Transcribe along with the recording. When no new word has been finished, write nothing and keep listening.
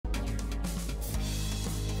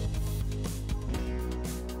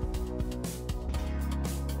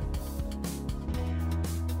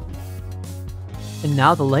And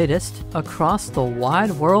now the latest across the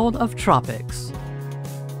wide world of tropics.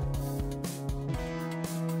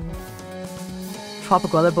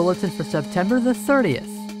 Tropical Weather Bulletin for September the 30th.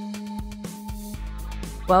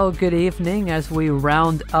 Well, good evening. As we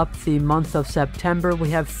round up the month of September,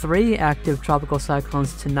 we have 3 active tropical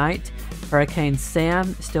cyclones tonight. Hurricane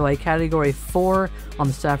Sam, still a Category 4 on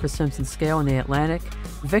the Saffir-Simpson scale in the Atlantic.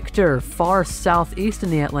 Victor, far southeast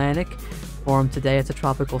in the Atlantic, formed today as a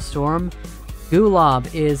tropical storm.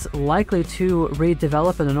 Gulab is likely to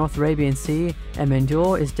redevelop in the North Arabian Sea, and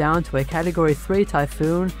Mindulle is down to a Category 3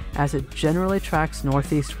 typhoon as it generally tracks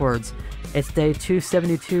northeastwards. It's day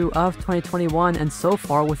 272 of 2021, and so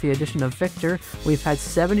far, with the addition of Victor, we've had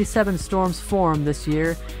 77 storms form this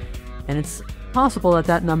year, and it's possible that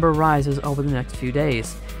that number rises over the next few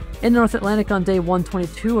days. In the North Atlantic on day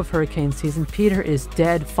 122 of hurricane season, Peter is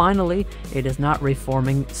dead finally. It is not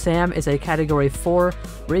reforming. Sam is a Category 4.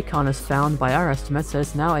 Recon has found, by our estimates, that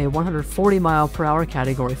it's now a 140-mile-per-hour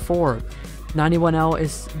Category 4. 91L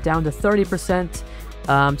is down to 30%,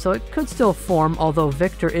 so it could still form, although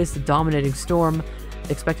Victor is the dominating storm,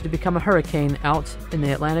 expected to become a hurricane out in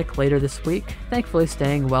the Atlantic later this week, thankfully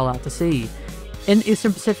staying well out to sea. In the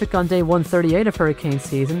Eastern Pacific on day 138 of hurricane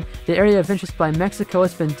season, the area of interest by Mexico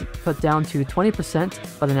has been put down to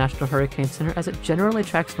 20% by the National Hurricane Center as it generally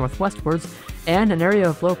tracks northwestwards, and an area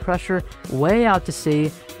of low pressure way out to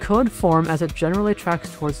sea could form as it generally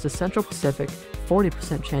tracks towards the Central Pacific,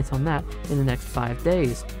 40% chance on that in the next 5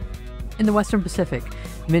 days. In the Western Pacific,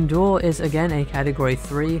 Mindulle is again a Category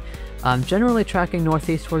 3. Generally tracking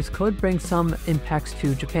northeastwards could bring some impacts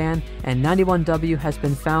to Japan, and 91W has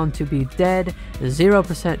been found to be dead,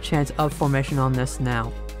 0% chance of formation on this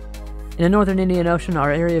now. In the northern Indian Ocean,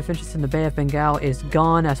 our area of interest in the Bay of Bengal is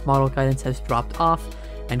gone as model guidance has dropped off,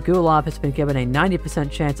 and Gulab has been given a 90%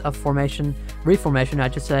 chance of reformation, I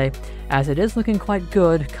should say, as it is looking quite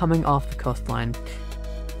good coming off the coastline.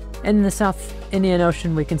 In the South Indian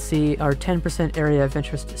Ocean, we can see our 10% area of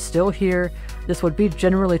interest still here. This would be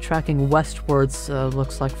generally tracking westwards,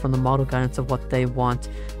 looks like, from the model guidance of what they want.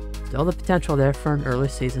 Still the potential there for an early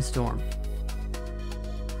season storm.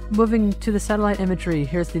 Moving to the satellite imagery,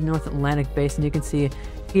 here's the North Atlantic basin. You can see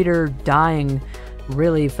Peter dying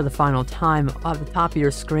really for the final time at the top of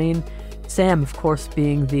your screen. Sam, of course,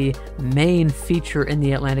 being the main feature in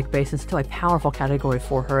the Atlantic basin, still a powerful Category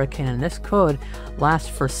 4 hurricane, and this could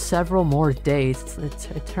last for several more days.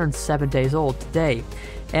 It turns 7 days old today.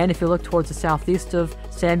 And if you look towards the southeast of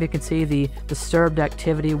Sam, you can see the disturbed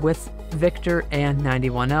activity with Victor and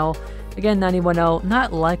 91L. Again, 91L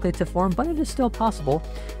not likely to form, but it is still possible.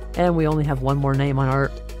 And we only have one more name on our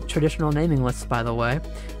traditional naming lists, by the way.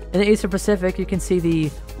 In the Eastern Pacific, you can see the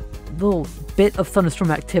little bit of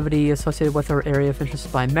thunderstorm activity associated with our area of interest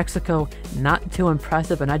by Mexico. Not too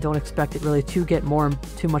impressive, and I don't expect it really to get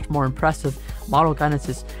too much more impressive. Model guidance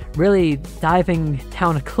is really diving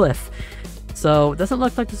down a cliff. So it doesn't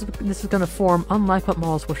look like this is going to form, unlike what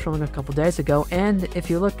models were showing a couple days ago. And if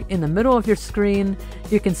you look in the middle of your screen,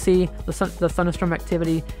 you can see the thunderstorm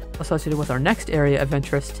activity associated with our next area of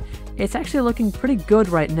interest. It's actually looking pretty good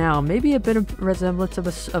right now. Maybe a bit of resemblance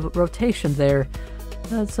of a rotation there.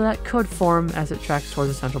 So that could form as it tracks towards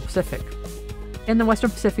the Central Pacific. In the Western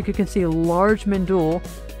Pacific, you can see large Mindulle,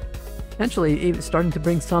 potentially even starting to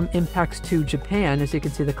bring some impacts to Japan, as you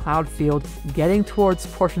can see the cloud field getting towards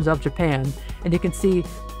portions of Japan. And you can see,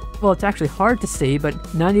 well, it's actually hard to see, but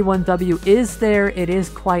 91W is there. It is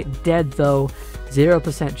quite dead, though.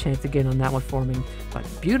 0% chance again on that one forming, but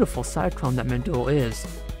beautiful cyclone that Mindulle is.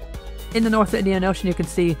 In the North Indian Ocean, you can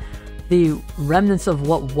see the remnants of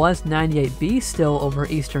what was 98B still over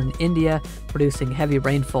eastern India, producing heavy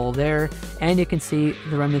rainfall there, and you can see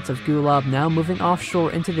the remnants of Gulab now moving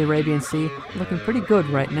offshore into the Arabian Sea, looking pretty good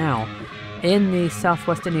right now. In the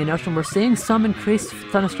Southwest Indian Ocean, we're seeing some increased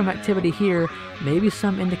thunderstorm activity here, maybe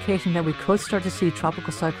some indication that we could start to see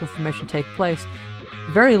tropical cyclone formation take place.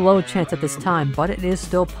 Very low chance at this time, but it is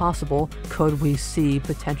still possible. Could we see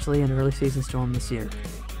potentially an early season storm this year?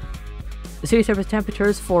 The sea surface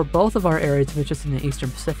temperatures for both of our areas of interest in the Eastern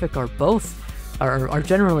Pacific are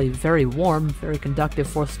generally very warm, very conductive,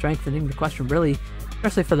 force strengthening. The question really,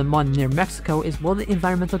 especially for the one near Mexico, is will the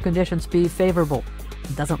environmental conditions be favorable?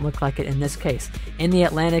 It doesn't look like it in this case. In the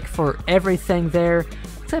Atlantic, for everything there,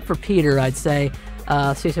 except for Peter, I'd say,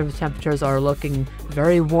 sea surface temperatures are looking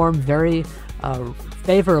very warm, very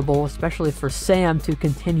favorable, especially for Sam to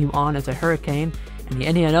continue on as a hurricane. In the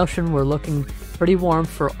Indian Ocean, we're looking pretty warm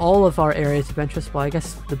for all of our areas of interest. Well, I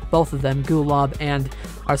guess both of them, Gulab and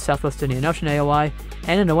our Southwest Indian Ocean AOI.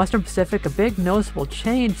 And in the Western Pacific, a big noticeable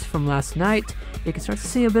change from last night. You can start to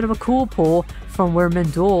see a bit of a cool pull from where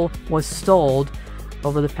Mindulle was stalled.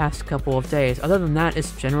 over the past couple of days. Other than that,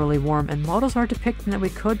 it's generally warm, and models are depicting that we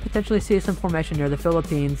could potentially see some formation near the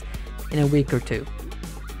Philippines in a week or two.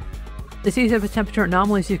 The sea surface temperature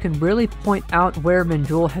anomalies, you can really point out where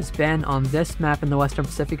Mindulle has been on this map in the Western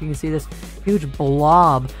Pacific. You can see this huge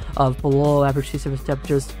blob of below average sea surface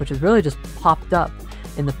temperatures, which has really just popped up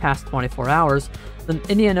in the past 24 hours. The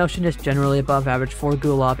Indian Ocean is generally above average for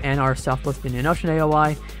Gulab and our Southwest Indian Ocean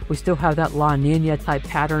AOI. We still have that La Nina type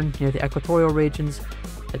pattern near the equatorial regions.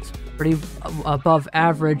 It's pretty above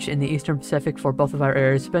average in the Eastern Pacific for both of our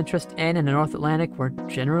areas of interest, and in the North Atlantic, we're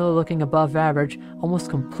generally looking above average, almost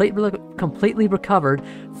completely recovered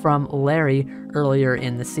from Larry earlier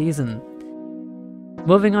in the season.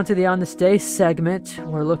 Moving on to the On This Day segment,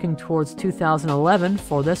 we're looking towards 2011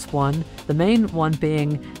 for this one, the main one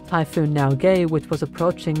being Typhoon Naugay, which was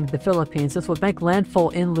approaching the Philippines. This would make landfall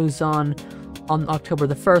in Luzon on October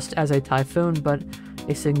the 1st as a typhoon, but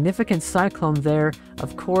a significant cyclone there.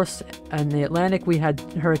 Of course, in the Atlantic, we had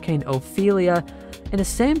Hurricane Ophelia in the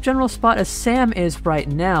same general spot as Sam is right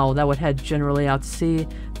now. That would head generally out to sea.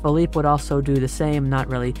 Philippe would also do the same, not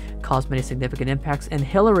really cause many significant impacts. And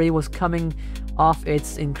Hillary was coming off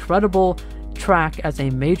its incredible track as a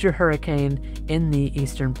major hurricane in the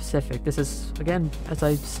Eastern Pacific. This is, again, as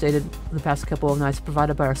I stated the past couple of nights,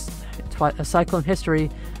 provided by our Cyclone History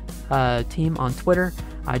team on Twitter.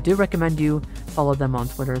 I do recommend you follow them on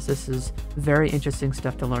Twitter, as this is very interesting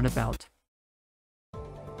stuff to learn about.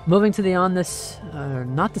 Moving to the not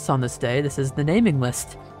this On This Day, this is the naming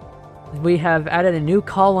list. We have added a new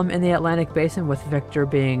column in the Atlantic Basin with Victor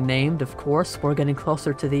being named, of course. We're getting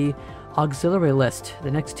closer to the auxiliary list.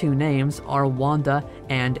 The next two names are Wanda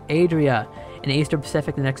and Adria. In the Eastern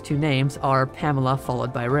Pacific, the next two names are Pamela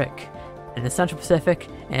followed by Rick. In the Central Pacific,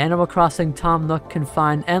 Animal Crossing Tom Nook can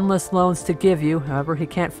find endless loans to give you, however he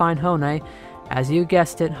can't find Hone. As you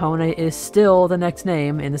guessed it, Hone is still the next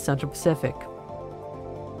name in the Central Pacific.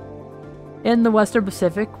 In the Western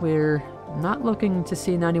Pacific, we're not looking to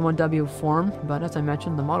see 91W form, but as I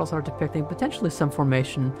mentioned, the models are depicting potentially some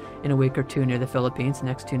formation in a week or two near the Philippines. The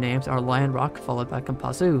next two names are Lion Rock, followed by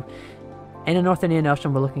Kampazu. In the North Indian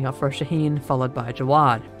Ocean, we're looking out for Shaheen, followed by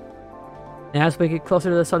Jawad. And as we get closer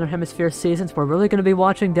to the Southern Hemisphere seasons, we're really going to be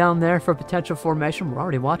watching down there for potential formation. We're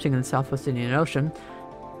already watching in the Southwest Indian Ocean.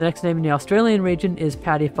 The next name in the Australian region is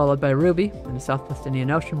Paddy, followed by Ruby. In the Southwest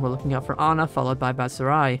Indian Ocean, we're looking out for Anna, followed by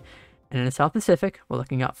Batsarai. And in the South Pacific, we're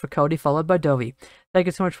looking out for Cody, followed by Dovi. Thank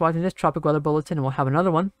you so much for watching this Tropical Weather Bulletin, and we'll have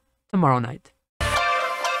another one tomorrow night.